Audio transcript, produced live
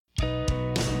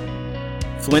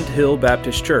Flint Hill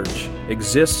Baptist Church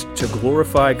exists to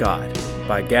glorify God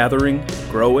by gathering,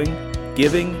 growing,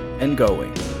 giving, and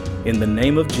going in the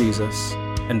name of Jesus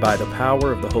and by the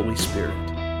power of the Holy Spirit.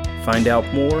 Find out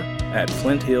more at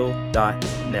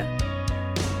flinthill.net.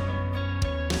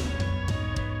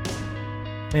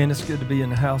 Man, it's good to be in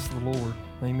the house of the Lord.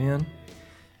 Amen.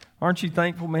 Aren't you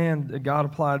thankful, man, that God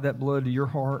applied that blood to your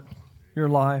heart, your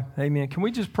life? Amen. Can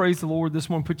we just praise the Lord this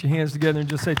morning? Put your hands together and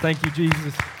just say, thank you,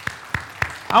 Jesus.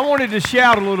 I wanted to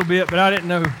shout a little bit, but I didn't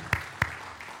know.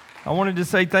 I wanted to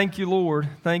say, thank you, Lord.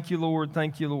 Thank you, Lord.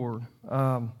 Thank you, Lord.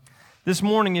 This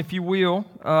morning, if you will,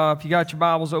 if you got your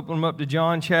Bibles, open them up to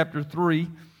John chapter 3.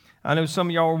 I know some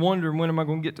of y'all are wondering, when am I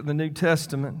going to get to the New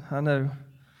Testament? I know.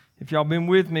 If y'all been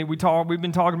with me, we've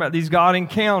been talking about these God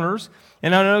encounters,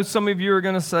 and I know some of you are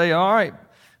going to say, all right,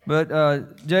 but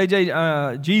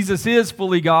JJ, Jesus is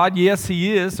fully God. Yes,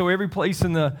 He is. So every place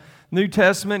in the New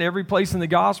Testament, every place in the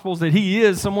Gospels that He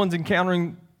is, someone's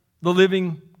encountering the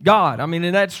living God. I mean,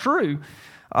 and that's true.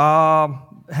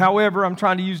 However, I'm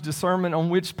trying to use discernment on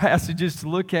which passages to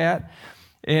look at.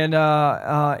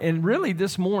 And really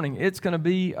this morning, it's going to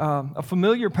be a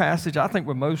familiar passage, I think,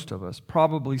 with most of us,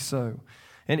 probably so,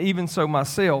 and even so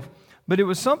myself. But it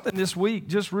was something this week,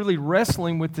 just really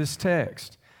wrestling with this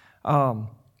text,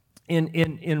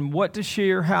 in what to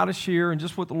share, how to share, and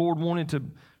just what the Lord wanted to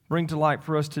bring to light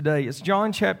for us today. It's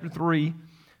John chapter 3,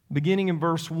 beginning in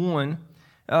verse 1.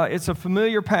 It's a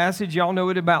familiar passage. Y'all know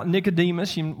it about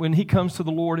Nicodemus when he comes to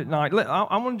the Lord at night.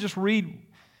 I want to just read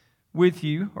with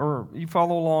you, or you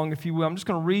follow along if you will. I'm just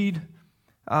going to read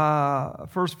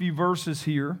first few verses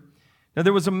here. Now,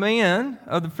 there was a man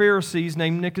of the Pharisees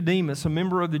named Nicodemus, a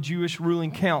member of the Jewish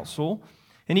ruling council,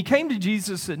 and he came to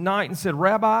Jesus at night and said,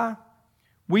 Rabbi,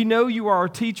 we know you are a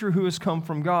teacher who has come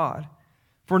from God,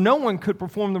 for no one could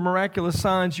perform the miraculous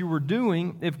signs you were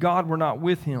doing if God were not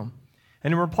with him.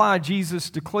 And in reply, Jesus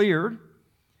declared,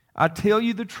 I tell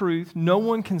you the truth, no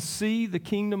one can see the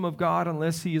kingdom of God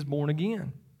unless he is born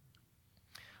again.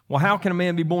 Well, how can a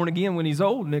man be born again when he's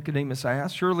old? Nicodemus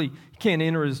asked. Surely he can't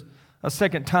enter a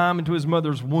second time into his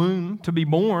mother's womb to be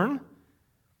born.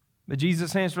 But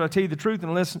Jesus answered, I tell you the truth,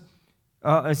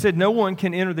 I said, no one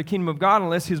can enter the kingdom of God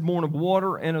unless he is born of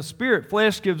water and of spirit.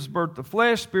 Flesh gives birth to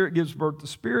flesh, spirit gives birth to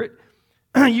spirit.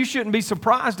 You shouldn't be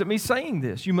surprised at me saying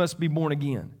this. You must be born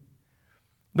again.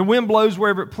 The wind blows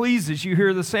wherever it pleases. You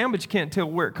hear the sound, but you can't tell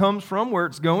where it comes from, where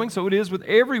it's going. So it is with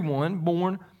everyone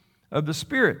born of the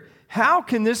Spirit. How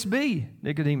can this be?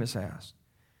 Nicodemus asked.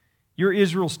 You're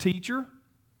Israel's teacher,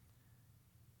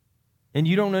 and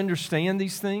you don't understand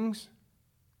these things?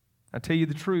 I tell you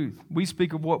the truth. We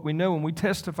speak of what we know, and we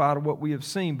testify to what we have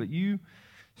seen, but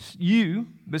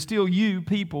still you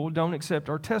people don't accept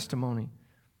our testimony.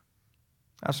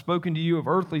 I've spoken to you of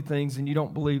earthly things, and you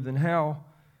don't believe. Then how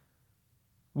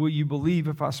will you believe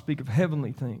if I speak of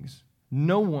heavenly things?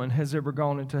 No one has ever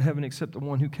gone into heaven except the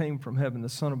one who came from heaven, the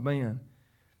Son of Man.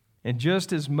 And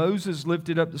just as Moses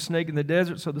lifted up the snake in the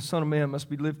desert, so the Son of Man must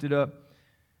be lifted up,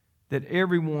 that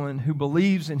everyone who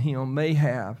believes in him may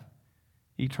have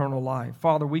eternal life.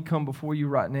 Father, we come before you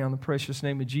right now in the precious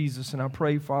name of Jesus, and I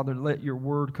pray, Father, let your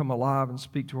word come alive and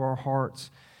speak to our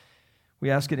hearts. We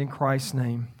ask it in Christ's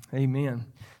name. Amen.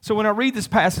 So when I read this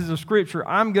passage of Scripture,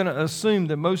 I'm going to assume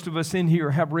that most of us in here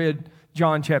have read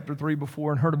John chapter 3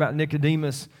 before and heard about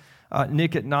Nicodemus,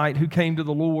 Nick at night, who came to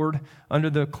the Lord under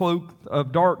the cloak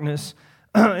of darkness.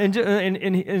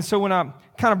 And so when I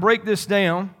kind of break this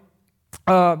down,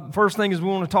 first thing is we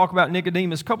want to talk about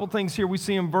Nicodemus. A couple things here we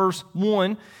see in verse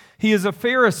 1. He is a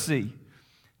Pharisee.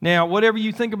 Now, whatever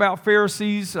you think about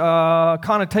Pharisees,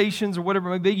 connotations or whatever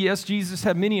it may be, yes, Jesus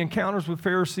had many encounters with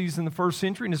Pharisees in the first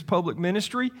century in his public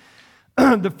ministry.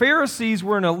 The Pharisees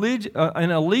were an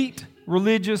elite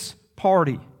religious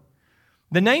party.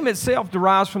 The name itself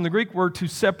derives from the Greek word to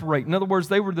separate. In other words,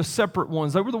 they were the separate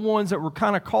ones. They were the ones that were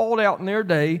kind of called out in their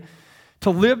day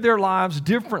to live their lives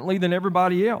differently than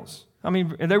everybody else. I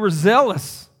mean, they were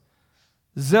zealous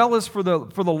for the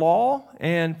law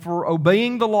and for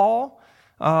obeying the law.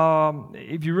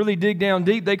 If you really dig down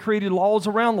deep, they created laws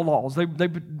around the laws. They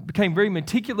became very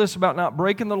meticulous about not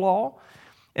breaking the law.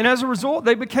 And as a result,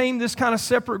 they became this kind of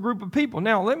separate group of people.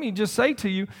 Now, let me just say to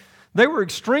you, they were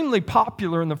extremely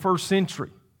popular in the first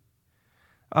century.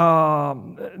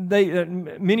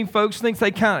 Many folks think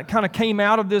they kind of came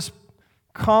out of this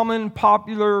common,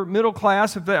 popular middle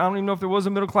class. I don't even know if there was a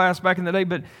middle class back in the day,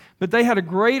 but they had a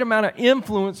great amount of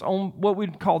influence on what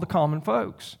we'd call the common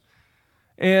folks.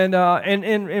 And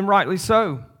rightly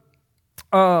so.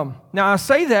 Now, I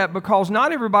say that because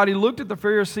not everybody looked at the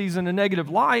Pharisees in a negative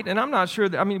light, and I'm not sure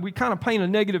that, we kind of paint a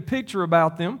negative picture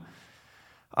about them.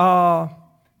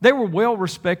 They were well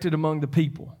respected among the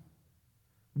people.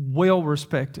 Well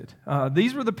respected.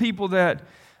 These were the people that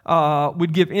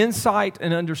would give insight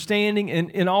and understanding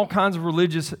in all kinds of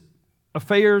religious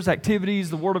affairs, activities,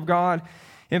 the Word of God.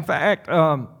 In fact,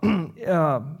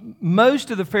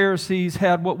 most of the Pharisees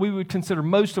had what we would consider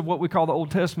most of what we call the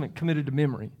Old Testament committed to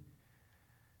memory.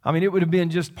 I mean, it would have been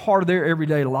just part of their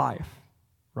everyday life,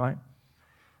 right?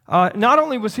 Not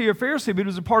only was he a Pharisee, but he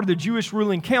was a part of the Jewish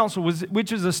ruling council,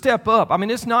 which is a step up. I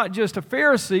mean, it's not just a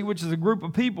Pharisee, which is a group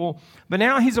of people, but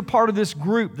now he's a part of this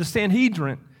group, the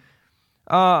Sanhedrin.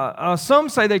 Some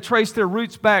say they trace their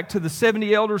roots back to the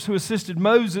 70 elders who assisted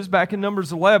Moses back in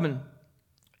Numbers 11.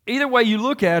 Either way you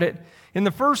look at it, in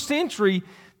the first century,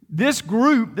 this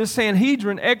group, this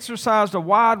Sanhedrin, exercised a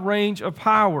wide range of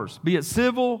powers, be it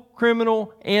civil,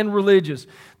 criminal, and religious.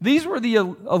 These were the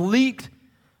elite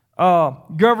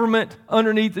government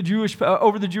underneath the Jewish,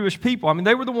 over the Jewish people. I mean,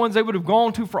 they were the ones they would have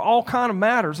gone to for all kind of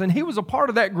matters, and he was a part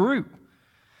of that group.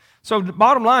 So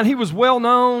bottom line, he was well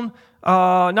known,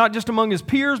 not just among his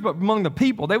peers, but among the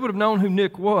people. They would have known who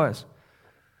Nick was.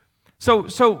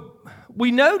 So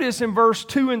we notice in verse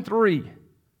 2 and 3,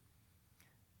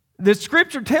 the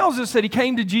Scripture tells us that he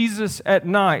came to Jesus at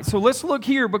night. So let's look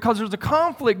here, because there's a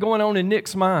conflict going on in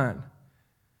Nick's mind.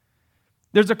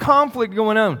 There's a conflict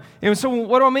going on. And so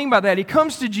what do I mean by that? He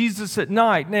comes to Jesus at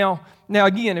night. Now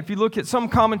again, if you look at some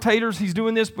commentators, he's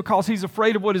doing this because he's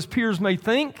afraid of what his peers may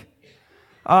think.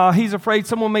 He's afraid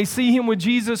someone may see him with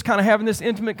Jesus kind of having this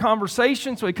intimate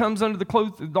conversation, so he comes under the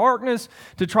cloak of darkness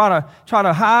to try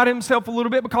to hide himself a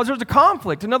little bit because there's a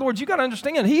conflict. In other words, you got to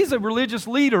understand, he's a religious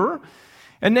leader,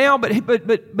 and now,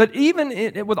 but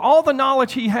even with all the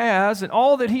knowledge he has and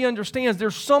all that he understands,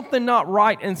 there's something not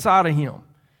right inside of him.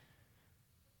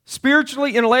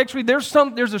 Spiritually, intellectually, there's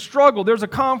a struggle, there's a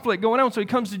conflict going on, so he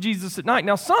comes to Jesus at night.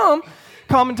 Now, some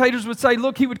commentators would say,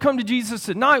 look, he would come to Jesus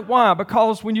at night. Why?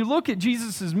 Because when you look at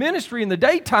Jesus' ministry in the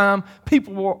daytime,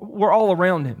 people were all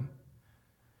around him.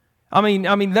 I mean,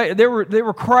 there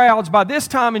were crowds. By this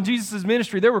time in Jesus'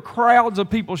 ministry, there were crowds of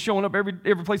people showing up every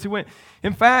place he went.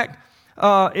 In fact,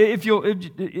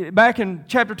 back in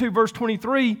chapter 2, verse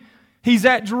 23, he's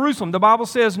at Jerusalem. The Bible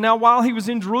says, now while he was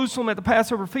in Jerusalem at the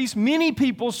Passover feast, many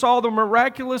people saw the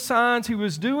miraculous signs he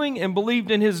was doing and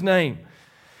believed in his name.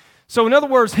 So in other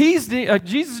words,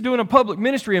 Jesus is doing a public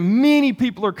ministry and many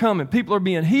people are coming. People are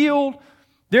being healed.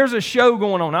 There's a show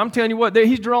going on. I'm telling you what,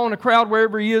 he's drawing a crowd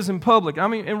wherever he is in public. I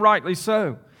mean, and rightly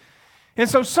so. And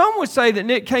so some would say that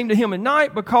Nick came to him at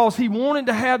night because he wanted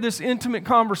to have this intimate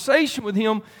conversation with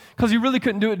him because he really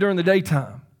couldn't do it during the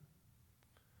daytime.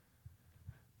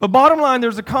 But bottom line,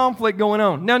 there's a conflict going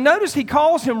on. Now notice he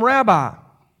calls him rabbi.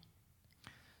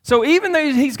 So even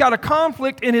though he's got a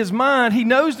conflict in his mind, he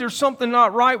knows there's something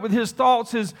not right with his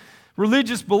thoughts, his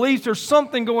religious beliefs. There's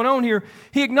something going on here.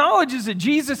 He acknowledges that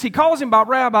Jesus, he calls him by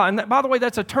rabbi. And by the way,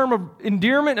 that's a term of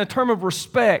endearment, a term of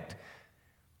respect.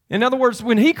 In other words,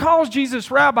 when he calls Jesus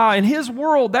rabbi, in his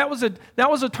world, that was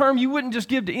a term you wouldn't just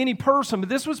give to any person. But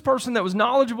this was a person that was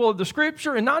knowledgeable of the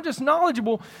Scripture, and not just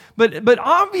knowledgeable, but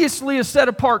obviously is set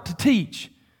apart to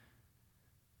teach.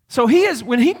 So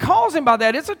when he calls him by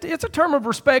that, it's a term of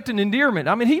respect and endearment.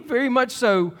 I mean, he very much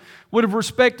so would have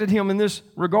respected him in this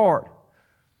regard.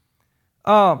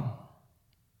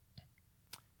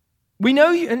 We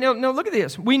know you, and now look at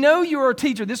this. We know you're a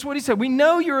teacher. This is what he said. We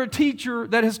know you're a teacher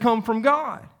that has come from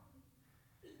God.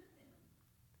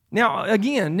 Now,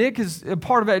 again, Nick is a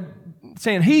part of that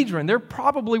Sanhedrin. There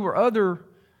probably were other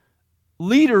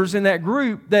leaders in that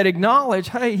group that acknowledge,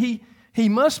 hey, he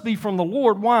must be from the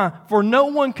Lord. Why? For no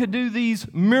one could do these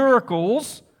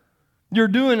miracles you're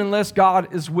doing unless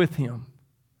God is with him.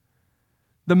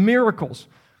 The miracles.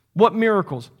 What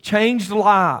miracles? Changed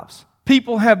lives.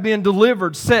 People have been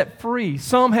delivered, set free.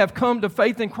 Some have come to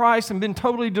faith in Christ and been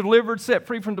totally delivered, set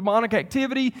free from demonic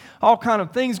activity, all kind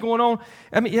of things going on.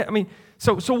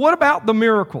 So what about the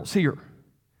miracles here?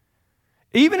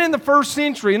 Even in the first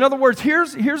century, in other words,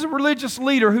 here's a religious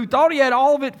leader who thought he had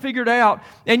all of it figured out,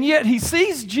 and yet he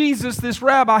sees Jesus, this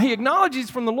rabbi, he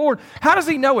acknowledges from the Lord. How does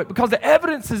he know it? Because the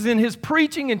evidence is in his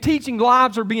preaching and teaching,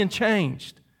 lives are being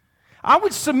changed. I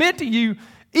would submit to you,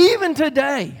 even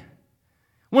today,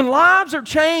 when lives are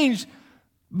changed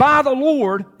by the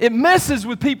Lord, it messes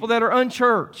with people that are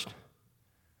unchurched.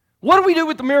 What do we do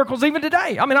with the miracles even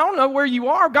today? I mean, I don't know where you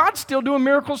are. God's still doing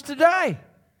miracles today.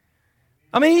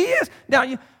 I mean, He is.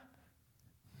 Now,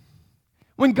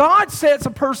 when God sets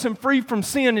a person free from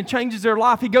sin and changes their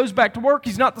life, he goes back to work.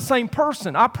 He's not the same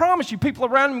person. I promise you, people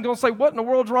around him are going to say, what in the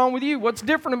world's wrong with you? What's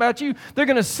different about you? They're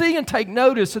going to see and take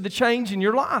notice of the change in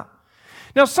your life.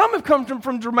 Now, some have come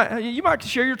from dramatic. You might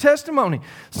share your testimony.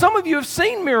 Some of you have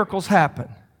seen miracles happen.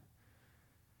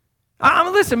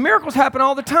 Listen, miracles happen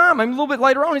all the time. A little bit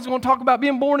later on, he's going to talk about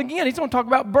being born again. He's going to talk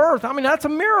about birth. That's a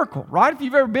miracle, right? If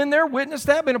you've ever been there, witnessed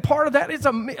that, been a part of that,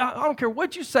 I don't care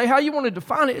what you say, how you want to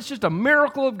define it. It's just a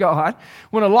miracle of God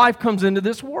when a life comes into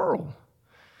this world.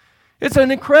 It's an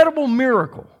incredible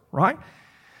miracle, right?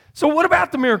 So what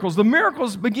about the miracles? The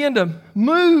miracles begin to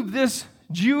move this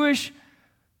Jewish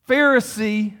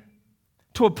Pharisee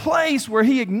to a place where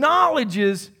he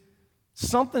acknowledges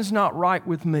something's not right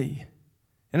with me.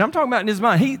 And I'm talking about in his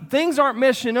mind. Things aren't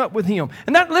meshing up with him.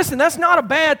 And that's not a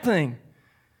bad thing.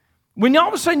 When all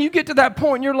of a sudden you get to that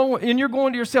point and you're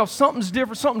going to yourself, something's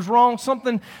different, something's wrong,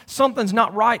 something's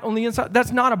not right on the inside,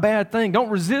 that's not a bad thing. Don't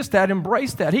resist that,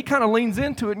 embrace that. He kind of leans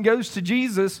into it and goes to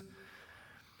Jesus.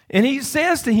 And he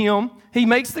says to him, he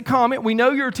makes the comment, we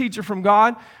know you're a teacher from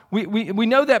God. We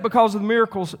know that because of the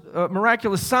miracles,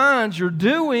 miraculous signs you're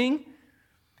doing.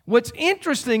 What's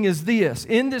interesting is this.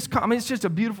 In this comment, it's just a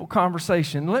beautiful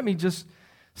conversation. Let me just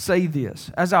say this.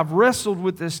 As I've wrestled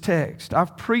with this text,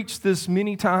 I've preached this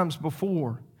many times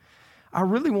before. I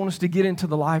really want us to get into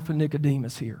the life of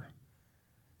Nicodemus here.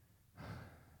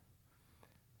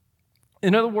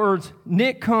 In other words,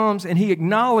 Nick comes and he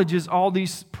acknowledges all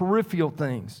these peripheral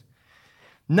things.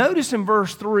 Notice in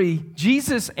verse 3,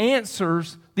 Jesus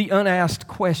answers the unasked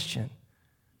question.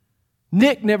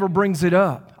 Nick never brings it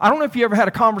up. I don't know if you ever had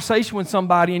a conversation with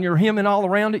somebody and you're hemming all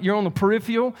around it, you're on the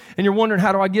peripheral, and you're wondering,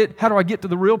 how do I get to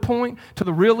the real point, to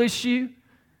the real issue?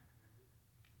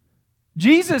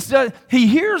 Jesus, he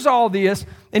hears all this,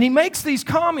 and he makes these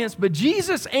comments, but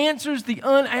Jesus answers the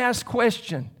unasked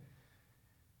question.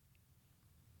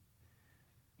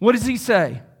 What does he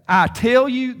say? I tell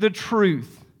you the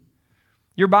truth.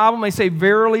 Your Bible may say,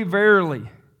 verily, verily.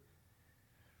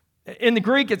 In the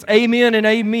Greek, it's amen and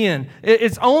amen.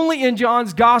 It's only in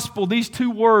John's gospel, these two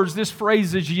words, this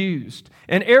phrase is used.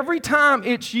 And every time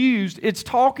it's used, it's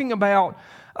talking about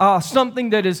something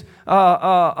that is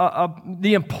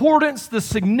the importance, the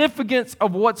significance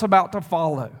of what's about to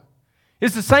follow.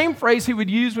 It's the same phrase he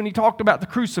would use when he talked about the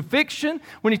crucifixion,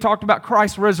 when he talked about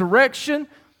Christ's resurrection.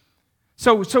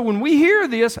 So when we hear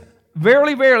this,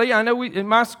 verily, verily, I know in the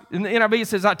NIV it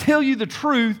says, I tell you the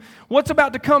truth. What's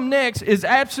about to come next is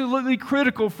absolutely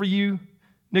critical for you,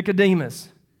 Nicodemus.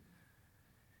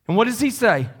 And what does he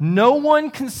say? No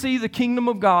one can see the kingdom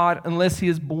of God unless he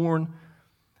is born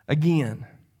again.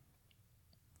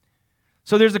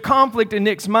 So there's a conflict in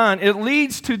Nick's mind. It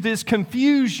leads to this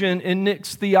confusion in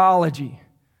Nick's theology.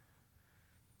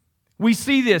 We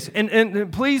see this,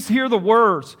 and please hear the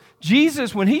words.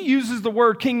 Jesus, when he uses the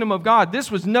word kingdom of God, this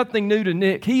was nothing new to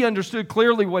Nick. He understood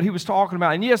clearly what he was talking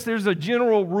about. And yes, there's a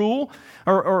general rule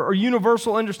or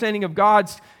universal understanding of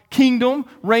God's kingdom,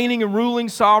 reigning and ruling,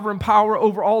 sovereign power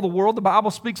over all the world. The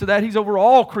Bible speaks of that. He's over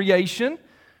all creation,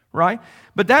 right?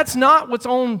 But that's not what's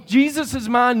on Jesus'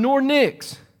 mind nor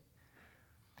Nick's.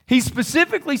 He's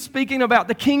specifically speaking about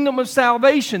the kingdom of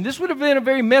salvation. This would have been a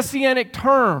very messianic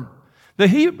term.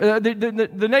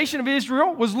 The nation of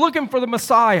Israel was looking for the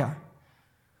Messiah.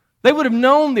 They would have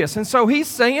known this. And so he's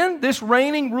saying this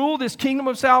reigning rule, this kingdom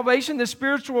of salvation, this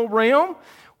spiritual realm,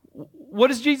 what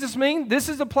does Jesus mean? This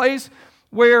is a place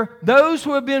where those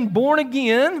who have been born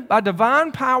again by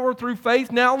divine power through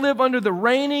faith now live under the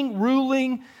reigning,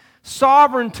 ruling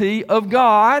sovereignty of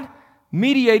God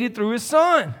mediated through His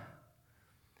Son.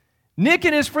 Nick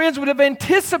and his friends would have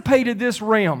anticipated this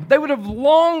realm. They would have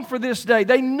longed for this day.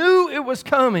 They knew it was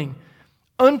coming.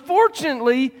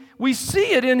 Unfortunately, we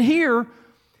see it in here.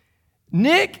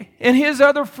 Nick and his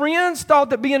other friends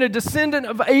thought that being a descendant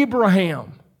of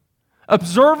Abraham,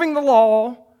 observing the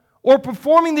law, or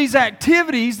performing these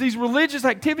activities, these religious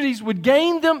activities, would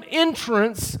gain them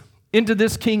entrance into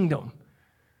this kingdom.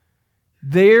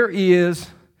 There is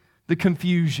the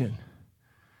confusion,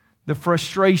 the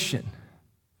frustration.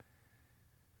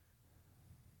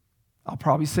 I'll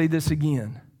probably say this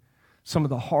again. Some of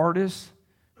the hardest,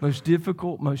 most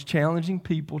difficult, most challenging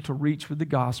people to reach with the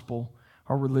gospel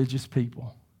are religious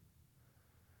people.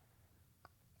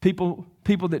 People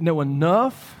that know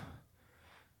enough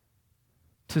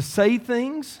to say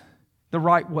things the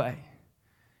right way,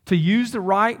 to use the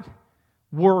right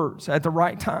words at the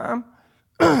right time,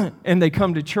 and they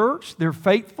come to church, they're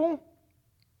faithful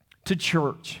to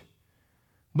church,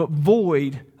 but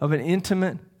void of an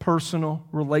intimate, personal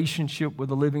relationship with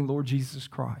the living Lord Jesus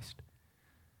Christ.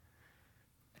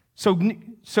 So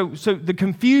the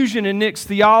confusion in Nick's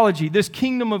theology, this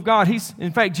kingdom of God,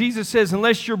 in fact, Jesus says,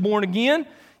 unless you're born again,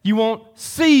 you won't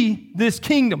see this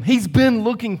kingdom. He's been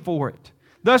looking for it.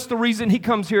 That's the reason he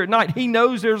comes here at night. He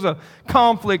knows there's a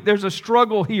conflict, there's a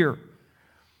struggle here.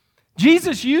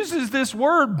 Jesus uses this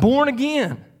word, born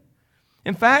again.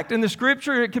 In fact, in the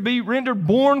Scripture, it could be rendered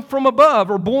born from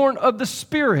above or born of the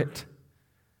Spirit.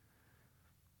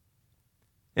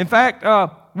 In fact,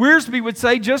 Wiersbe would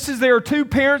say, just as there are two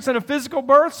parents in a physical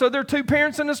birth, so there are two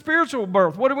parents in a spiritual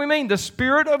birth. What do we mean? The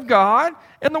Spirit of God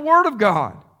and the Word of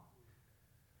God.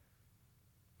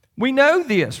 We know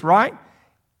this, right?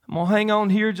 I'm going to hang on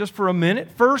here just for a minute.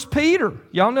 1 Peter,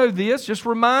 y'all know this, just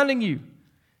reminding you.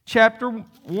 Chapter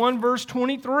 1, verse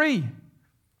 23.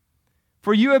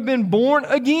 For you have been born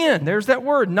again. There's that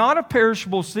word. Not of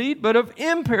perishable seed, but of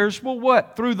imperishable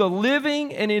what? Through the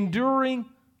living and enduring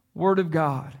Word of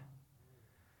God.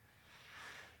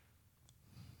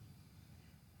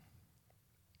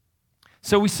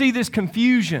 So we see this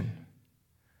confusion.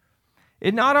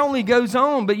 It not only goes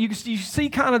on, but you see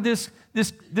kind of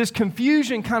this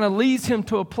confusion kind of leads him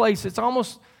to a place. It's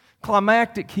almost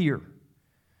climactic here.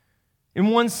 In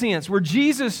one sense, where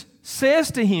Jesus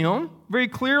says to him very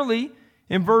clearly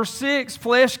in verse 6,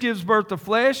 flesh gives birth to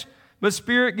flesh, but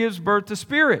spirit gives birth to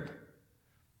spirit.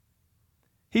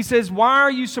 He says, why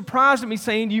are you surprised at me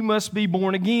saying you must be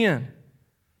born again?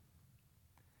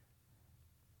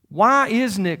 Why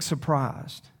is Nick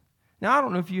surprised? Now, I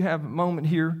don't know if you have a moment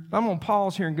here. I'm going to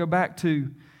pause here and go back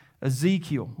to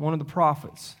Ezekiel, one of the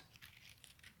prophets.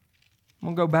 I'm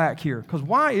going to go back here, because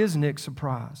why is Nick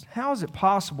surprised? How is it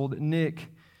possible that Nick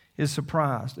is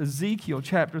surprised? Ezekiel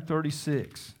chapter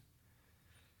 36.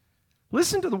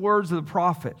 Listen to the words of the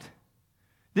prophet.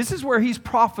 This is where he's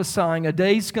prophesying a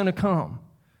day's going to come.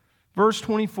 Verse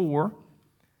 24.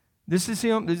 This is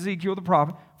him, Ezekiel the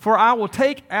prophet. For I will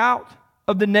take out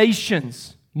of the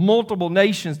nations, multiple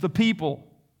nations, the people,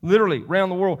 literally around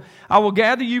the world. I will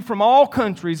gather you from all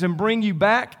countries and bring you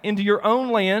back into your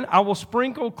own land. I will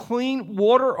sprinkle clean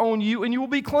water on you, and you will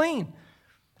be clean.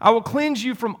 I will cleanse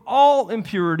you from all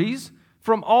impurities,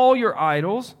 from all your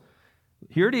idols.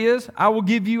 Here it is. I will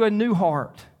give you a new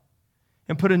heart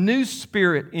and put a new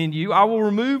spirit in you. I will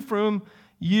remove from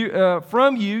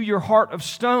you your heart of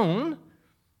stone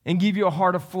and give you a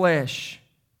heart of flesh.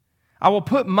 I will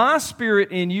put my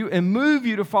spirit in you and move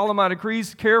you to follow my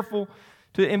decrees,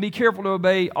 and be careful to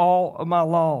obey all of my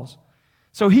laws.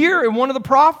 So here in one of the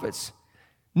prophets,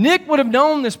 Nick would have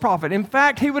known this prophet. In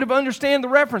fact, he would have understood the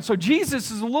reference. So Jesus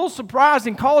is a little surprised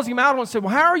and calls him out and said,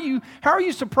 well, how are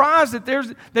you surprised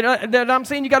that I'm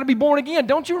saying you got to be born again?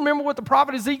 Don't you remember what the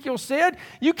prophet Ezekiel said?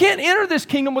 You can't enter this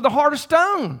kingdom with a heart of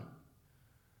stone.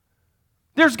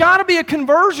 There's got to be a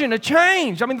conversion, a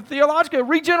change. I mean, the theological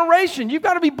regeneration. You've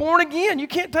got to be born again. You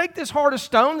can't take this heart of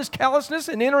stone, this callousness,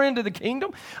 and enter into the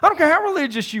kingdom. I don't care how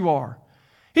religious you are.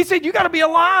 He said, you got to be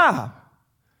alive.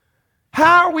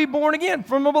 How are we born again?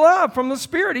 From above, from the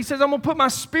Spirit. He says, I'm going to put my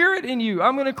Spirit in you.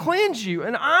 I'm going to cleanse you.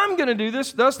 And I'm going to do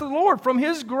this, thus the Lord, from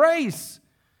His grace.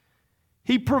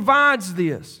 He provides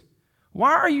this.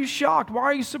 Why are you shocked? Why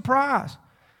are you surprised?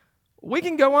 We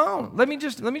can go on. Let me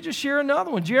just share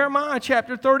another one. Jeremiah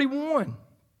chapter 31.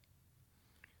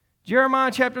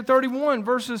 Jeremiah chapter 31,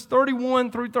 verses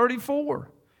 31 through 34.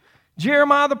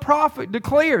 Jeremiah the prophet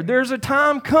declared, there's a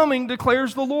time coming,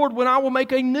 declares the Lord, when I will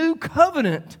make a new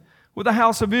covenant with the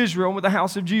house of Israel and with the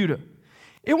house of Judah.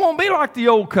 It won't be like the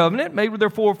old covenant made with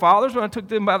their forefathers when I took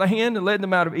them by the hand and led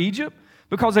them out of Egypt,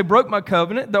 because they broke my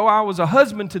covenant, though I was a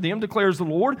husband to them, declares the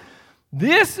Lord.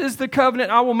 This is the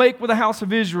covenant I will make with the house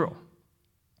of Israel.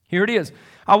 Here it is.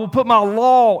 I will put my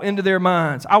law into their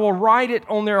minds. I will write it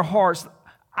on their hearts.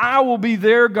 I will be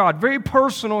their God. Very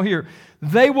personal here.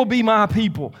 They will be my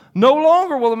people. No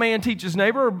longer will a man teach his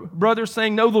neighbor or brother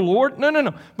saying, know the Lord.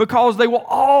 No. Because they will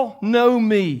all know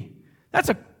me. That's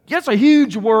a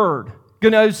huge word,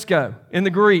 gnosko, in the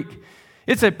Greek.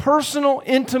 It's a personal,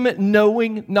 intimate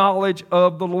knowing, knowledge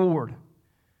of the Lord.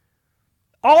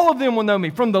 All of them will know me,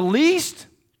 from the least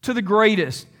to the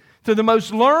greatest, to the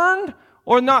most learned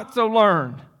or not so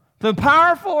learned, the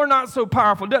powerful or not so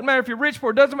powerful. It doesn't matter if you're rich or poor.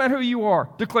 It doesn't matter who you are,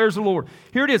 declares the Lord.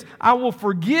 Here it is. I will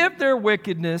forgive their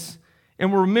wickedness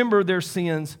and will remember their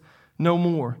sins no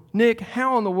more. Nick,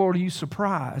 how in the world are you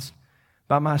surprised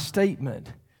by my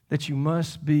statement that you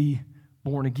must be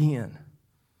born again?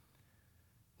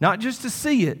 Not just to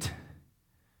see it,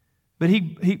 but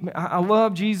I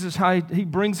love Jesus, how he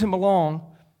brings him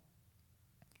along.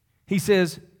 He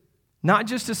says, not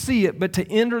just to see it, but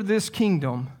to enter this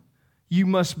kingdom, you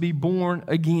must be born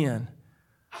again.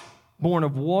 Born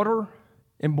of water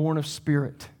and born of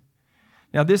spirit.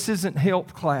 Now, this isn't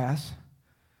health class,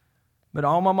 but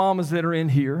all my mamas that are in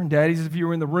here, and daddies, if you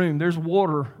were in the room, there's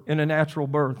water in a natural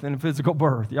birth, in a physical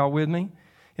birth. Y'all with me?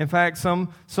 In fact, some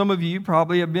of you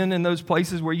probably have been in those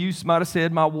places where you might have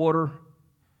said, my water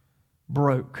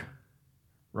broke,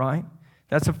 right?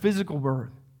 That's a physical birth.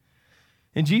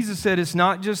 And Jesus said it's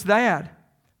not just that.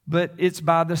 but it's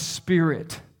by the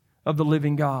Spirit of the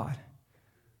living God.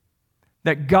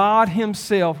 That God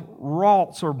Himself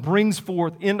wrought or brings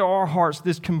forth into our hearts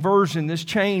this conversion, this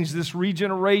change, this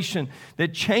regeneration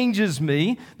that changes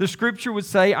me. The Scripture would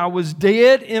say, I was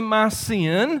dead in my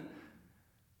sin.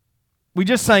 We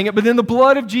just sang it, but then the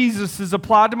blood of Jesus is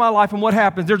applied to my life, and what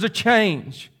happens? There's a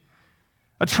change.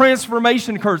 A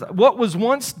transformation occurs. What was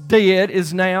once dead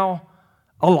is now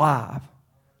alive.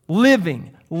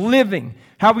 Living.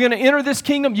 How are we going to enter this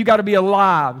kingdom? You got to be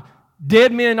alive.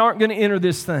 Dead men aren't going to enter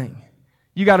this thing.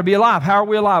 You got to be alive. How are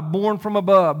we alive? Born from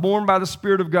above, born by the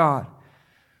Spirit of God.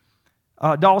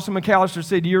 Dawson McAllister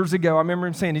said years ago, I remember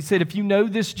him saying, he said, if you know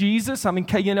this Jesus, I mean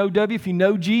K-N-O-W, if you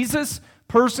know Jesus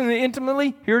personally,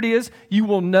 intimately, here it is, you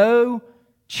will know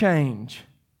change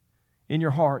in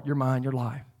your heart, your mind, your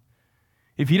life.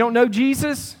 If you don't know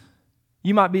Jesus,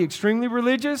 you might be extremely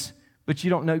religious, but you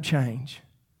don't know change.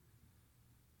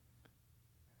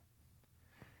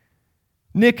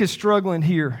 Nick is struggling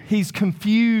here. He's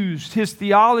confused. His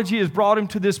theology has brought him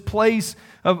to this place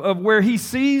of where he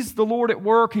sees the Lord at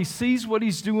work. He sees what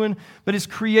He's doing, but it's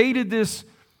created this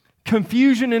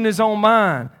confusion in his own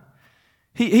mind.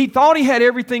 He thought he had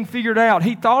everything figured out.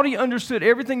 He thought he understood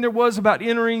everything there was about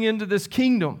entering into this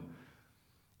kingdom.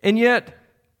 And yet,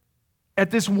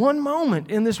 at this one moment,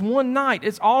 in this one night,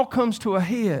 it all comes to a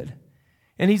head.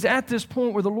 And he's at this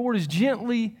point where the Lord is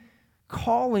gently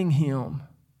calling him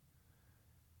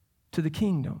to the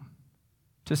kingdom,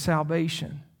 to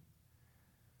salvation.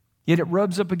 Yet it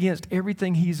rubs up against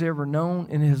everything he's ever known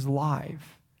in his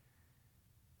life.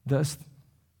 Thus,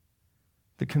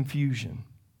 the confusion.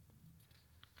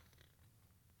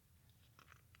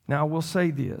 Now, I will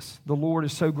say this. The Lord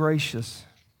is so gracious.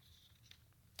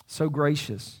 So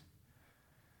gracious.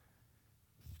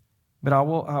 But I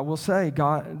will say,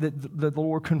 God, that the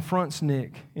Lord confronts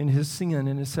Nick in his sin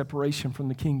and his separation from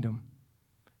the kingdom.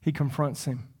 He confronts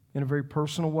him in a very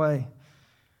personal way.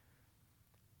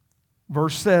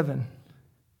 Verse 7.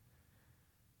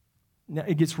 Now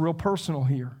it gets real personal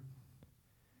here.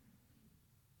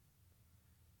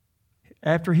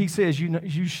 After he says,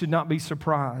 you should not be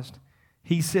surprised,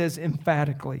 he says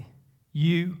emphatically,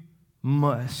 you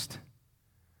must.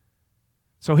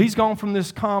 So he's gone from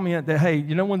this comment that, hey,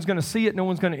 no one's going to see it, no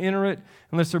one's going to enter it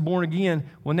unless they're born again.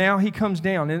 Well, now he comes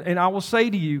down. And I will say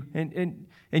to you,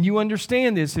 and you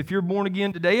understand this, if you're born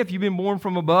again today, if you've been born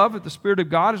from above, if the Spirit of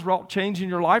God has wrought change in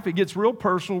your life, it gets real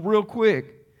personal real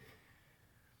quick.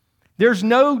 There's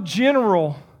no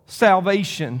general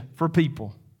salvation for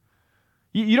people.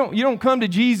 You don't come to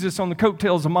Jesus on the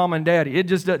coattails of mom and daddy. It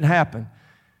just doesn't happen.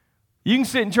 You can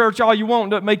sit in church all you want,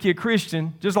 doesn't make you a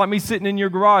Christian. Just like me sitting in your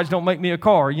garage don't make me a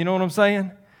car. You know what I'm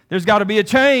saying? There's got to be a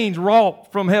change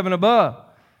wrought from heaven above.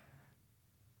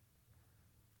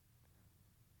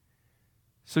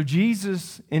 So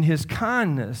Jesus, in His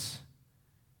kindness,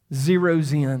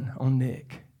 zeroes in on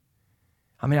Nick.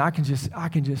 I mean, I can just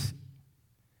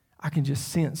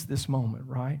sense this moment,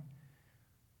 right?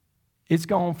 It's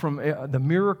gone from the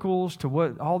miracles to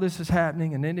what all this is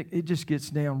happening, and then it just gets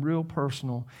down real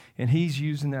personal, and he's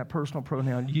using that personal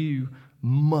pronoun. You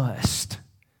must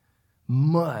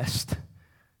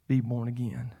be born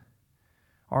again.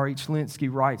 R.H. Linsky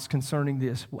writes concerning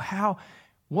this,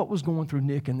 what was going through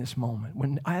Nick in this moment?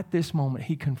 When at this moment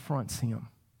he confronts him.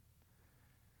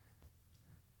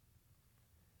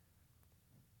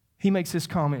 He makes this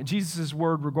comment, Jesus'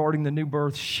 word regarding the new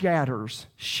birth shatters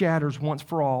once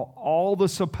for all the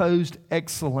supposed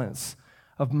excellence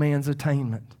of man's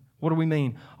attainment. What do we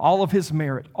mean? All of his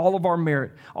merit, all of our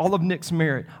merit, all of Nick's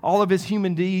merit, all of his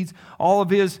human deeds, all of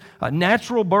his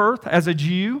natural birth as a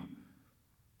Jew,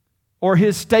 or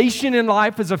his station in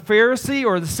life as a Pharisee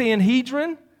or the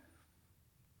Sanhedrin,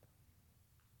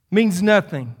 means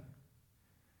nothing.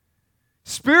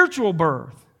 Spiritual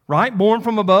birth, right? Born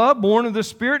from above, born of the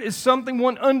Spirit, is something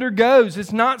one undergoes.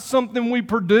 It's not something we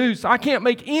produce. I can't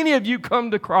make any of you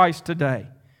come to Christ today.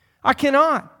 I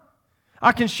cannot.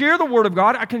 I can share the Word of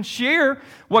God. I can share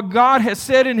what God has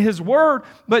said in His Word.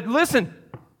 But listen,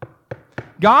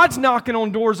 God's knocking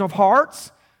on doors of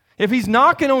hearts. If He's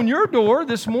knocking on your door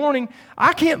this morning,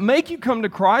 I can't make you come to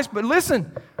Christ. But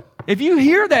listen, if you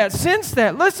hear that, sense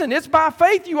that, listen, it's by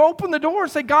faith you open the door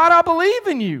and say, God, I believe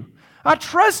in you. I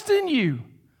trust in you.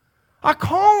 I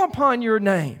call upon your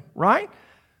name, right?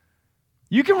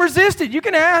 You can resist it. You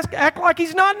can act like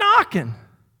He's not knocking.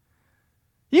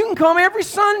 You can come every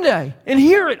Sunday and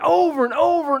hear it over and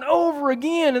over and over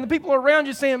again. And the people around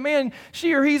you saying, man,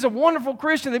 she or he's a wonderful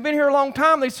Christian. They've been here a long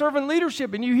time. They serve in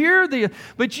leadership. And you hear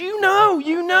but you know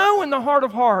in the heart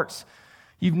of hearts,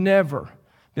 you've never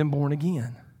been born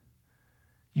again.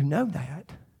 You know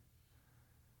that.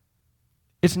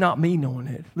 It's not me knowing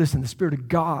it. Listen, the Spirit of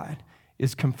God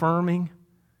is confirming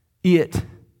it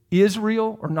is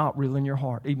real or not real in your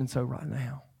heart, even so right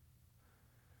now.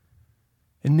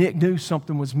 And Nick knew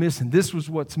something was missing. This was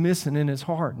what's missing in his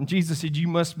heart. And Jesus said, you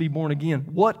must be born again.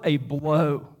 What a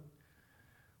blow.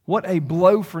 What a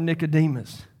blow for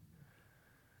Nicodemus.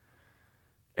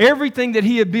 Everything that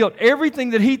he had built, everything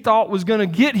that he thought was going to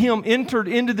get him entered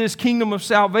into this kingdom of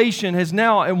salvation has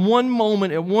now, at one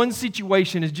moment, at one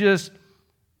situation, is just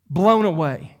blown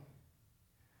away.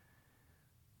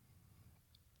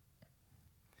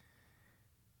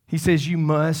 He says, you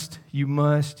must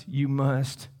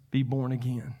be born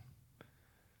again.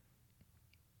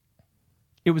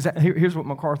 Here's what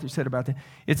MacArthur said about that.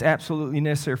 It's absolutely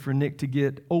necessary for Nick to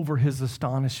get over his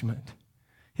astonishment,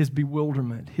 his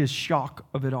bewilderment, his shock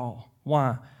of it all.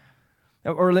 Why?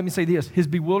 Or let me say this, his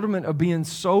bewilderment of being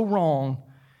so wrong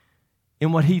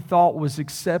in what he thought was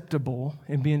acceptable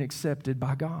and being accepted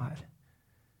by God.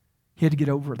 He had to get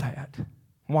over that.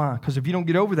 Why? Because if you don't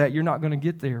get over that, you're not going to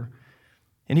get there.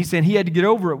 And he said he had to get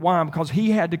over it. Why? Because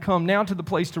he had to come now to the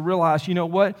place to realize, you know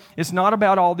what? It's not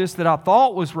about all this that I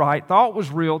thought was right, thought was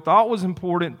real, thought was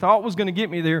important, thought was going to get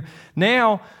me there.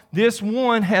 Now, this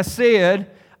one has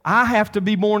said, I have to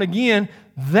be born again.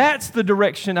 That's the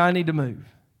direction I need to move.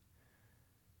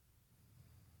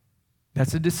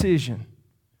 That's a decision.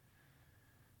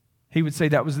 He would say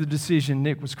that was the decision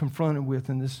Nick was confronted with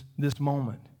in this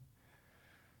moment.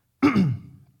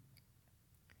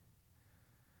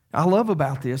 I love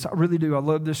about this. I really do. I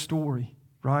love this story,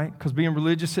 right? Because being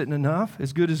religious isn't enough.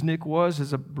 As good as Nick was,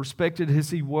 as respected as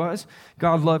he was,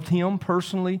 God loved him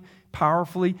personally,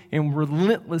 powerfully, and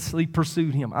relentlessly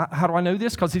pursued him. How do I know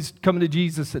this? Because he's coming to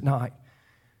Jesus at night.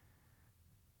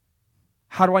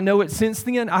 How do I know it since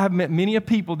then? I have met many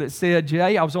people that said,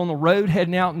 Jay, I was on the road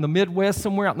heading out in the Midwest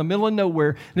somewhere, out in the middle of nowhere,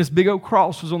 and this big old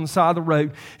cross was on the side of the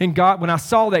road. And God, when I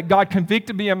saw that, God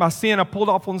convicted me of my sin. I pulled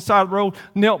off on the side of the road,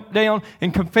 knelt down,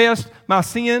 and confessed my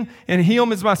sin and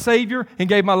Him as my Savior and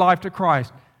gave my life to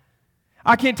Christ.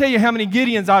 I can't tell you how many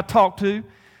Gideons I talked to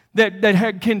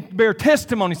that can bear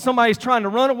testimony. Somebody's trying to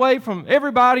run away from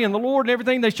everybody and the Lord and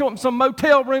everything. They show up in some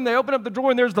motel room, they open up the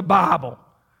drawer, and there's the Bible.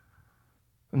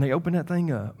 And they open that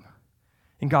thing up,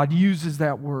 and God uses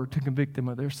that word to convict them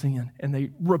of their sin, and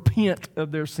they repent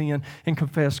of their sin and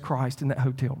confess Christ in that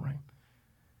hotel room.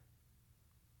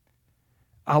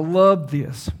 I love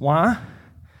this. Why?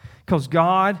 Because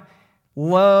God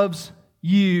loves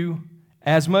you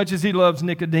as much as He loves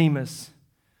Nicodemus.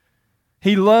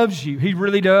 He loves you. He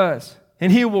really does.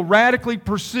 And He will radically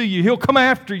pursue you. He'll come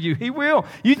after you. He will.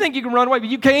 You think you can run away, but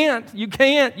you can't. You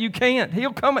can't.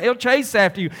 He'll come. He'll chase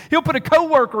after you. He'll put a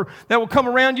coworker that will come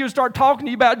around you and start talking to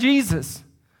you about Jesus.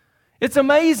 It's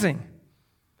amazing.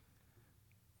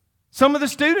 Some of the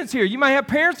students here, you may have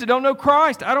parents that don't know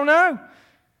Christ. I don't know.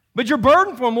 But you're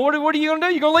burdened for them. What are you going to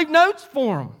do? You're going to leave notes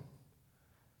for them.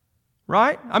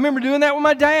 Right? I remember doing that with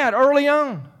my dad early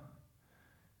on.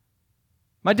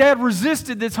 My dad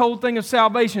resisted this whole thing of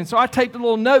salvation, so I taped a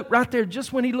little note right there.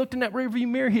 Just when he looked in that rearview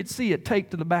mirror, he'd see it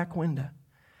taped to the back window.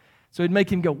 So it'd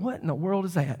make him go, what in the world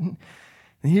is that? And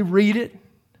he'd read it,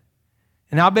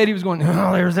 and I bet he was going,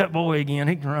 oh, there's that boy again.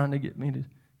 He's trying to get me to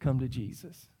come to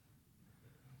Jesus.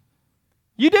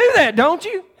 You do that, don't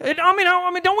you? I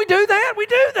mean, don't we do that? We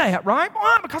do that, right?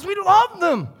 Why? Because we love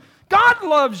them. God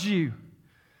loves you.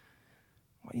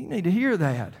 Well, you need to hear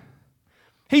that.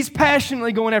 He's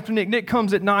passionately going after Nick. Nick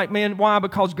comes at night, man. Why?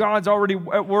 Because God's already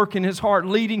at work in his heart,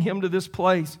 leading him to this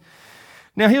place.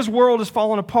 Now, his world is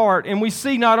falling apart, and we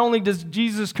see not only does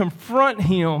Jesus confront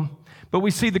him, but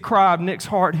we see the cry of Nick's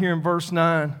heart here in verse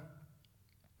 9.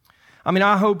 I mean,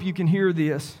 I hope you can hear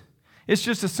this. It's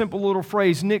just a simple little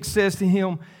phrase. Nick says to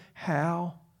him,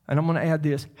 how, and I'm going to add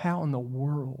this, how in the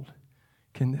world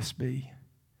can this be?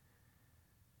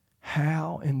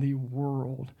 How in the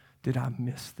world did I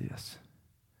miss this?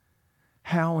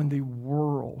 How in the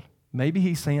world, maybe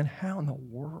he's saying, how in the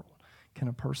world can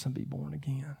a person be born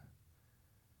again?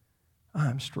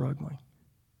 I'm struggling.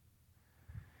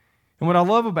 And what I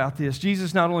love about this,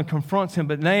 Jesus not only confronts him,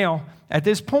 but now, at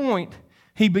this point,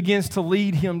 he begins to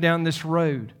lead him down this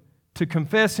road to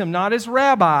confess him not as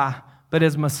rabbi, but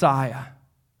as Messiah.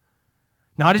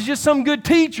 Not as just some good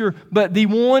teacher, but the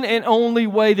one and only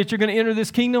way that you're going to enter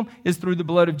this kingdom is through the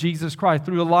blood of Jesus Christ,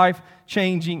 through a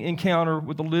life-changing encounter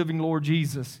with the living Lord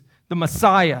Jesus, the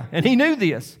Messiah. And he knew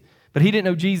this, but he didn't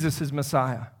know Jesus as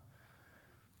Messiah.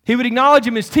 He would acknowledge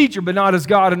him as teacher, but not as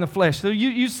God in the flesh. So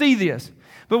you see this.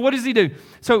 But what does he do?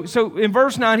 So in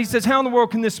verse 9, he says, how in the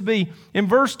world can this be? In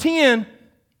verse 10,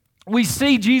 we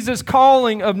see Jesus'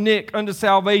 calling of Nick unto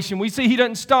salvation. We see he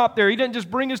doesn't stop there. He doesn't just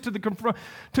bring us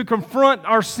to confront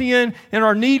our sin and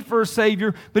our need for a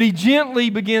Savior, but he gently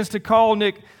begins to call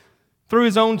Nick through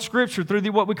his own Scripture, through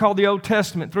what we call the Old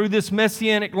Testament, through this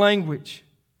messianic language.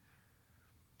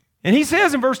 And he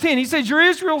says in verse 10, he says, you're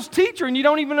Israel's teacher and you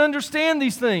don't even understand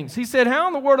these things. He said, how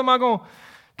in the world am I going to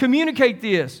communicate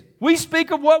this? We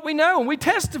speak of what we know and we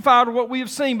testify to what we have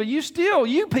seen, but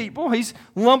you people, he's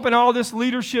lumping all this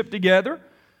leadership together.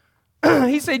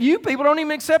 He said, you people don't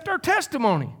even accept our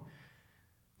testimony.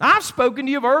 I've spoken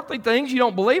to you of earthly things you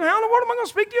don't believe. How in the world am I going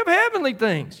to speak to you of heavenly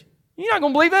things? You're not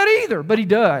going to believe that either. But he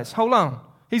does. Hold on.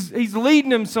 He's leading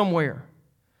them somewhere.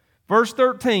 Verse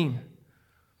 13.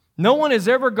 No one has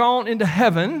ever gone into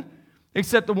heaven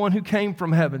except the one who came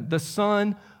from heaven, the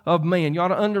Son of Man. You ought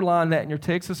to underline that in your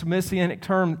text. It's a messianic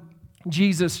term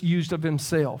Jesus used of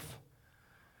himself.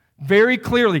 Very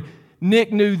clearly,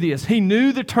 Nick knew this. He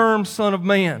knew the term Son of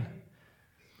Man.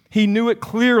 He knew it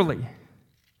clearly.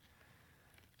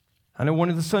 I know one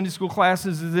of the Sunday school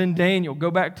classes is in Daniel.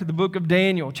 Go back to the book of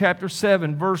Daniel, chapter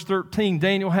 7, verse 13.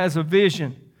 Daniel has a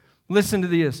vision. Listen to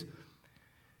this.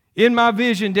 In my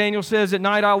vision, Daniel says, at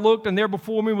night I looked, and there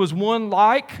before me was one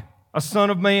like a son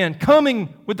of man,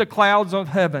 coming with the clouds of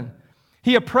heaven.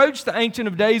 He approached the Ancient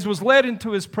of Days, was led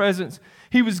into his presence.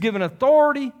 He was given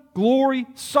authority, glory,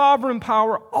 sovereign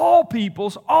power. All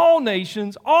peoples, all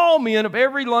nations, all men of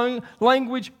every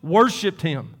language worshiped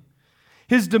him.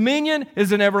 His dominion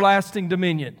is an everlasting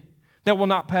dominion that will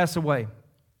not pass away.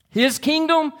 His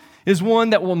kingdom is one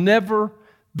that will never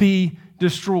be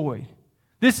destroyed.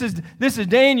 This is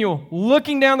Daniel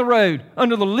looking down the road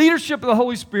under the leadership of the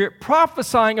Holy Spirit,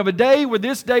 prophesying of a day where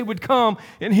this day would come.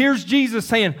 And here's Jesus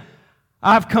saying,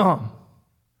 I've come.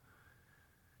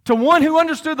 To one who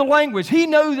understood the language, he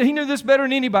knew this better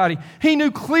than anybody. He knew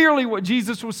clearly what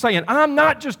Jesus was saying. I'm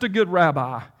not just a good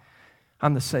rabbi.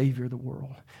 I'm the Savior of the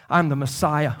world. I'm the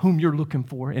Messiah whom you're looking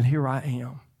for, and here I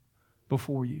am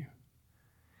before you.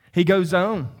 He goes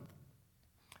on.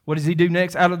 What does he do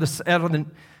next?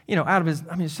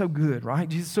 It's so good, right?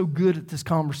 Jesus is so good at this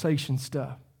conversation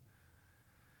stuff.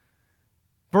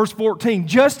 Verse 14,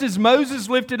 just as Moses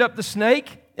lifted up the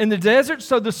snake in the desert,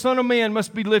 so the Son of Man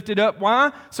must be lifted up.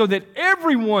 Why? So that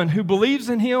everyone who believes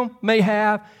in him may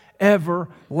have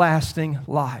everlasting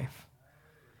life.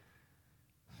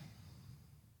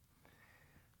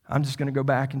 I'm just going to go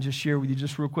back and just share with you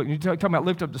just real quick. You're talking about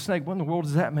lift up the snake. What in the world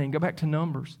does that mean? Go back to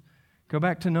Numbers. Go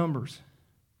back to Numbers,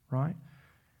 right?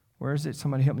 Where is it?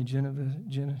 Somebody help me.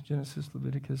 Genesis,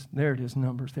 Leviticus. There it is,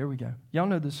 Numbers. There we go. Y'all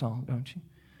know this song, don't you?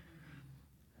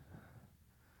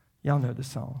 Y'all know this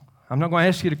song. I'm not going to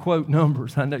ask you to quote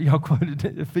Numbers. I know y'all quoted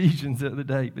Ephesians the other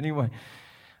day. But anyway,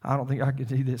 I don't think I could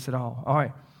do this at all. All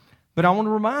right. But I want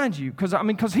to remind you,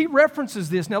 because he references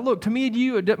this. Now look, to me and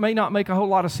you, it may not make a whole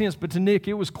lot of sense, but to Nick,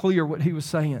 it was clear what he was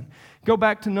saying. Go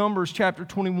back to Numbers chapter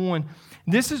 21.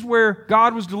 This is where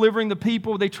God was delivering the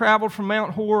people. They traveled from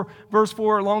Mount Hor, verse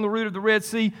 4, along the route of the Red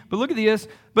Sea. But look at this.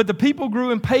 But the people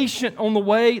grew impatient on the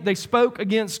way. They spoke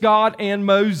against God and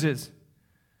Moses.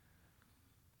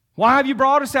 Why have you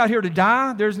brought us out here to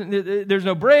die? There's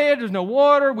no bread, there's no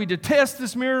water. We detest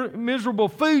this miserable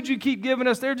food you keep giving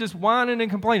us. They're just whining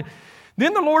and complaining.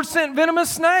 Then the Lord sent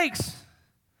venomous snakes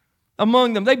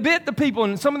among them. They bit the people,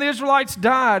 and some of the Israelites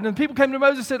died. And the people came to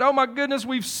Moses and said, oh my goodness,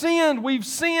 we've sinned.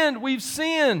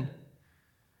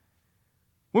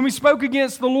 When we spoke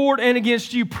against the Lord and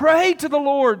against you, pray to the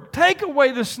Lord, take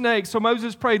away the snake. So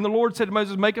Moses prayed, and the Lord said to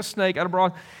Moses, make a snake out of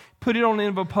bronze. Put it on the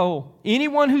end of a pole.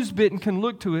 Anyone who's bitten can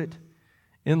look to it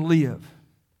and live.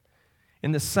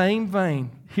 In the same vein,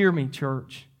 hear me,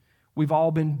 church, we've all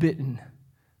been bitten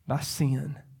by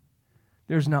sin.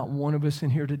 There's not one of us in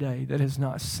here today that has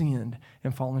not sinned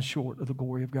and fallen short of the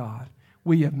glory of God.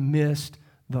 We have missed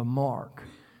the mark.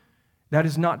 That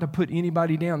is not to put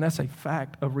anybody down. That's a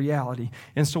fact of reality.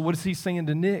 And so what is he saying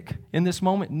to Nick in this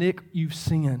moment? Nick, you've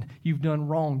sinned. You've done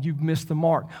wrong. You've missed the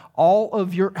mark. All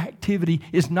of your activity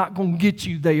is not going to get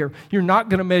you there. You're not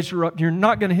going to measure up. You're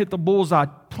not going to hit the bullseye.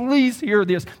 Please hear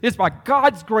this. It's by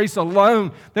God's grace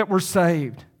alone that we're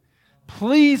saved.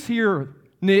 Please hear,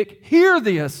 Nick, hear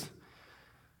this.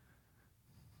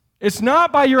 It's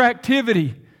not by your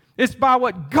activity. It's by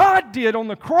what God did on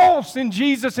the cross in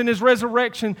Jesus and His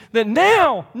resurrection that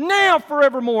now,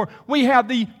 forevermore, we have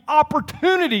the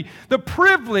opportunity, the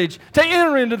privilege to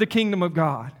enter into the kingdom of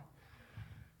God.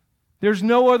 There's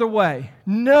no other way,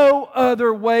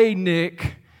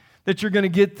 Nick, that you're going to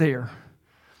get there.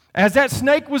 As that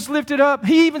snake was lifted up,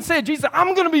 He even said, Jesus,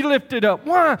 I'm going to be lifted up.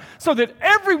 Why? So that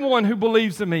everyone who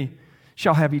believes in Me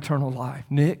shall have eternal life.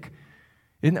 Nick,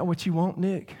 isn't that what you want,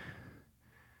 Nick?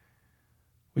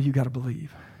 Well, you got to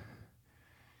believe.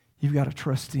 You've got to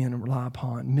trust in and rely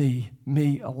upon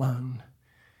me alone,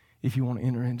 if you want to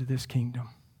enter into this kingdom.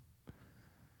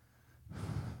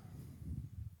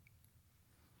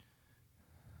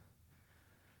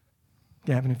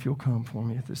 Gavin, if you'll come for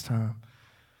me at this time.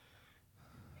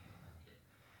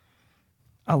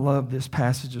 I love this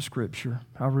passage of Scripture.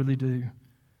 I really do.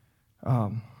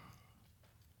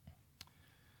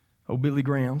 Billy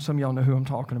Graham, some of y'all know who I'm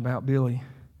talking about, Billy.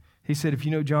 He said, if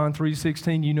you know John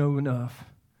 3:16, you know enough.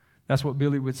 That's what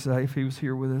Billy would say if he was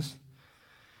here with us.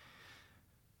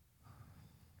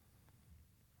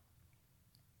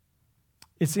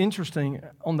 It's interesting,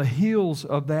 on the heels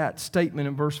of that statement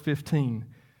in verse 15,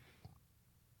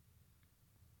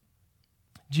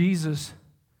 Jesus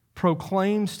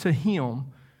proclaims to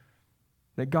him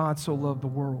that God so loved the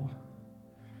world.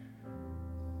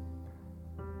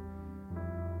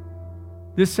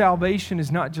 This salvation is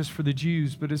not just for the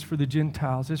Jews, but it's for the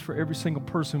Gentiles. It's for every single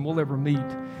person we'll ever meet.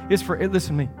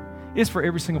 Listen to me, it's for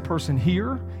every single person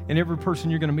here and every person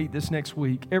you're going to meet this next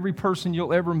week. Every person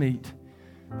you'll ever meet,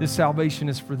 this salvation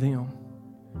is for them.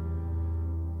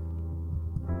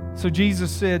 So Jesus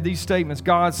said these statements,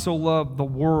 God so loved the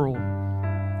world.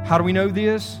 How do we know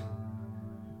this?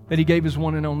 That He gave His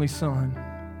one and only Son.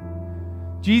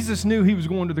 Jesus knew He was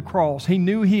going to the cross. He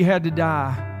knew He had to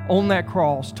die on that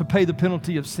cross to pay the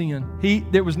penalty of sin.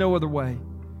 There was no other way.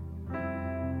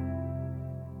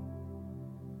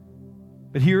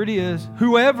 But here it is.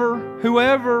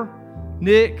 Whoever,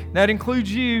 Nick, that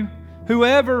includes you,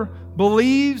 whoever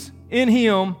believes in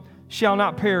Him shall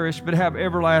not perish, but have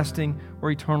everlasting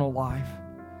or eternal life.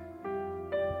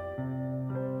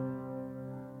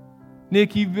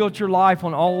 Nick, you've built your life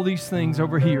on all these things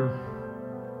over here.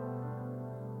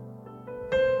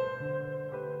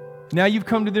 Now you've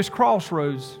come to this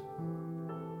crossroads.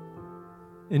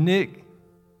 And Nick,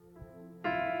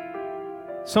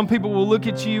 some people will look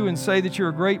at you and say that you're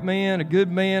a great man, a good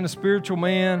man, a spiritual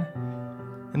man,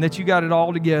 and that you got it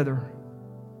all together.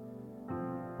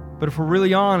 But if we're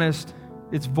really honest,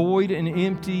 it's void and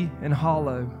empty and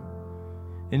hollow.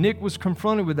 And Nick was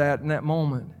confronted with that in that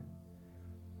moment.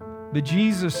 But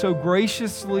Jesus so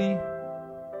graciously,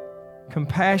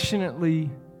 compassionately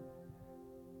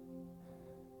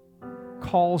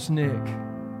calls Nick.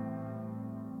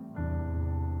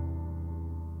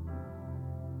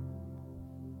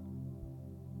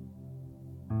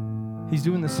 He's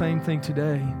doing the same thing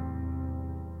today.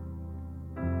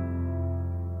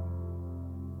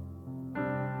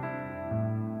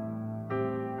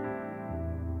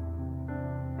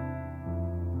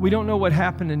 We don't know what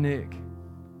happened to Nick.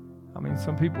 I mean,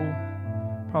 some people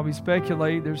probably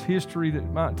speculate. There's history that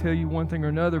might tell you one thing or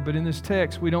another, but in this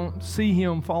text, we don't see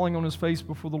him falling on his face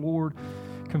before the Lord,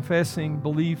 confessing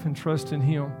belief and trust in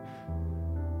Him.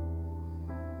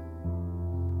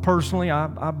 Personally,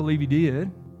 I believe he did,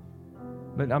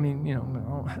 but I mean,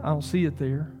 I don't see it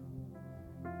there.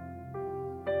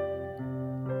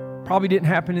 Probably didn't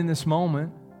happen in this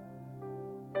moment.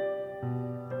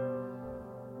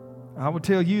 I would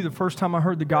tell you, the first time I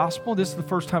heard the gospel, this is the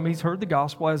first time he's heard the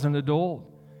gospel as an adult.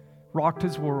 Rocked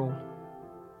his world.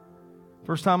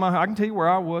 First time I can tell you where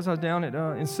I was down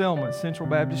in Selma at Central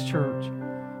Baptist Church.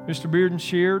 Mr. Bearden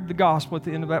shared the gospel at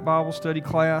the end of that Bible study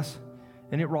class,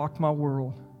 and it rocked my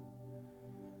world.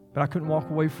 But I couldn't walk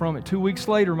away from it. 2 weeks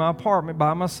later, in my apartment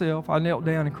by myself, I knelt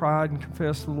down and cried and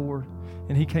confessed the Lord,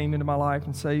 and He came into my life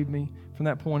and saved me. From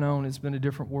that point on, it's been a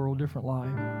different world, different life.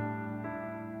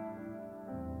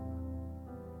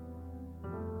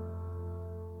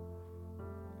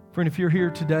 Friend, if you're here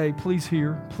today, please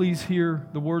hear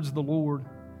the words of the Lord.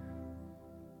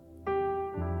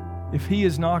 If He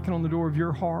is knocking on the door of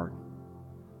your heart,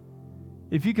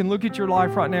 if you can look at your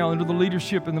life right now under the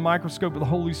leadership and the microscope of the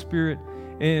Holy Spirit,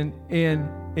 and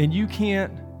you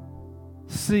can't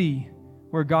see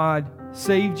where God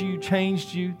saved you,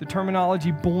 changed you, the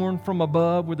terminology born from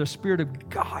above, where the Spirit of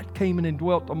God came in and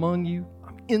dwelt among you,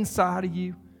 inside of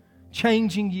you,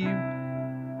 changing you.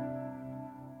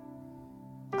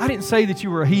 I didn't say that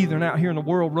you were a heathen out here in the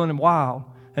world running wild,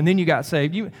 and then you got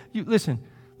saved. You listen,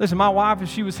 my wife, if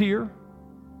she was here,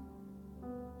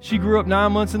 she grew up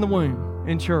 9 months in the womb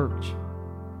in church.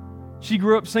 She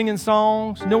grew up singing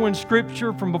songs, knowing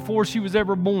Scripture from before she was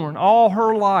ever born, all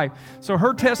her life. So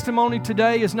her testimony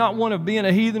today is not one of being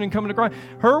a heathen and coming to Christ.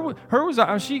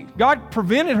 God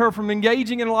prevented her from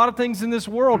engaging in a lot of things in this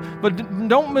world. But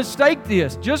don't mistake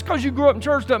this. Just because you grew up in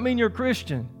church doesn't mean you're a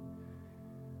Christian.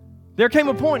 There came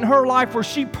a point in her life where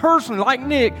she personally, like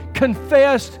Nick,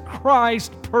 confessed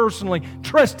Christ personally,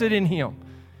 trusted in Him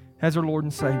as her Lord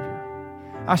and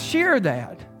Savior. I share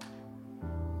that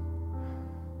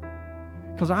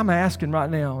Because I'm asking right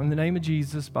now, in the name of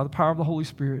Jesus, by the power of the Holy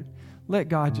Spirit, let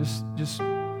God just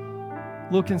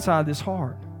look inside this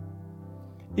heart.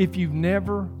 If you've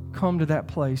never come to that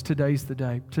place, today's the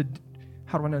day.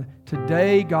 How do I know?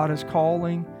 Today, God is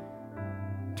calling.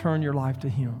 Turn your life to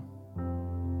Him.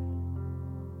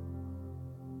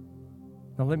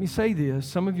 Now, let me say this.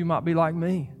 Some of you might be like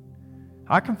me.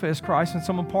 I confessed Christ in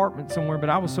some apartment somewhere, but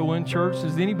I was so unchurched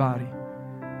as anybody.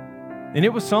 And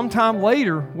it was sometime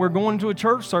later, we're going to a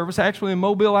church service, actually in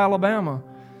Mobile, Alabama.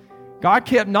 God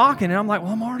kept knocking, and I'm like,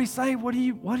 well, I'm already saved. What do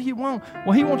you want?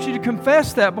 Well, He wants you to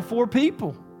confess that before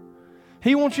people.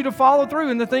 He wants you to follow through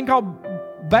in the thing called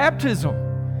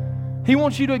baptism. He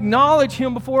wants you to acknowledge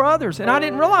Him before others. And I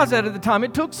didn't realize that at the time.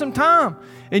 It took some time.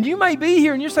 And you may be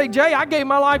here and you say, Jay, I gave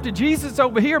my life to Jesus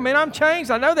over here. Man, I'm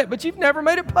changed. I know that. But you've never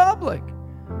made it public.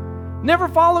 Never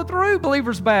followed through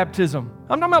believer's baptism.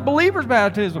 I'm talking about believer's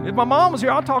baptism. If my mom was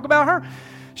here, I'll talk about her.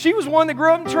 She was one that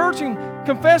grew up in church and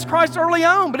confessed Christ early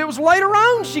on. But it was later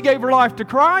on she gave her life to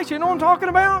Christ. You know what I'm talking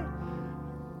about?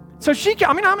 So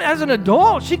as an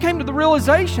adult, she came to the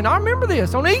realization. I remember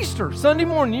this on Easter, Sunday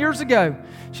morning, years ago.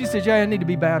 She said, Jay, I need to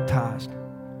be baptized.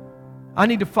 I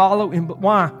need to follow Him. But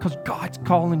why? Because God's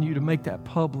calling you to make that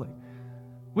public.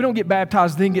 We don't get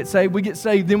baptized, then get saved. We get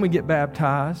saved, then we get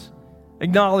baptized.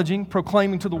 Acknowledging,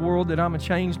 proclaiming to the world that I'm a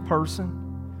changed person.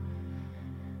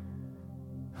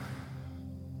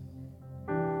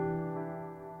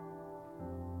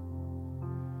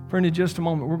 Friend, in just a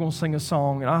moment, we're going to sing a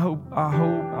song, and I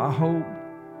hope,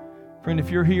 friend,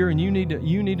 if you're here and you need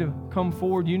to come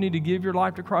forward, you need to give your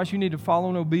life to Christ, you need to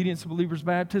follow in obedience to believer's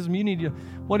baptism, you need to,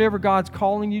 whatever God's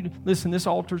calling you to, listen, this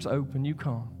altar's open, you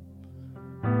come.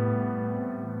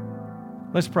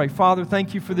 Let's pray. Father,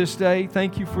 thank you for this day.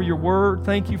 Thank you for your word.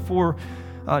 Thank you for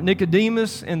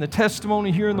Nicodemus and the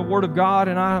testimony here in the Word of God,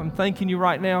 and I am thanking you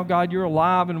right now, God, you're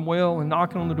alive and well and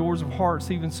knocking on the doors of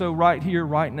hearts, even so right here,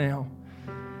 right now.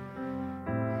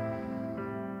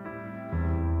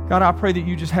 God, I pray that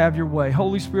you just have your way.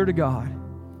 Holy Spirit of God,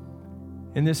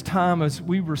 in this time as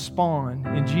we respond,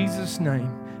 in Jesus'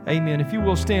 name, amen. If you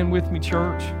will stand with me,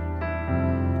 church.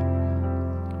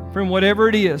 Friend, whatever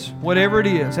it is,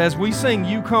 as we sing,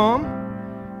 you come,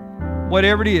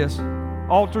 whatever it is,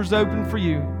 altar's open for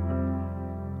you.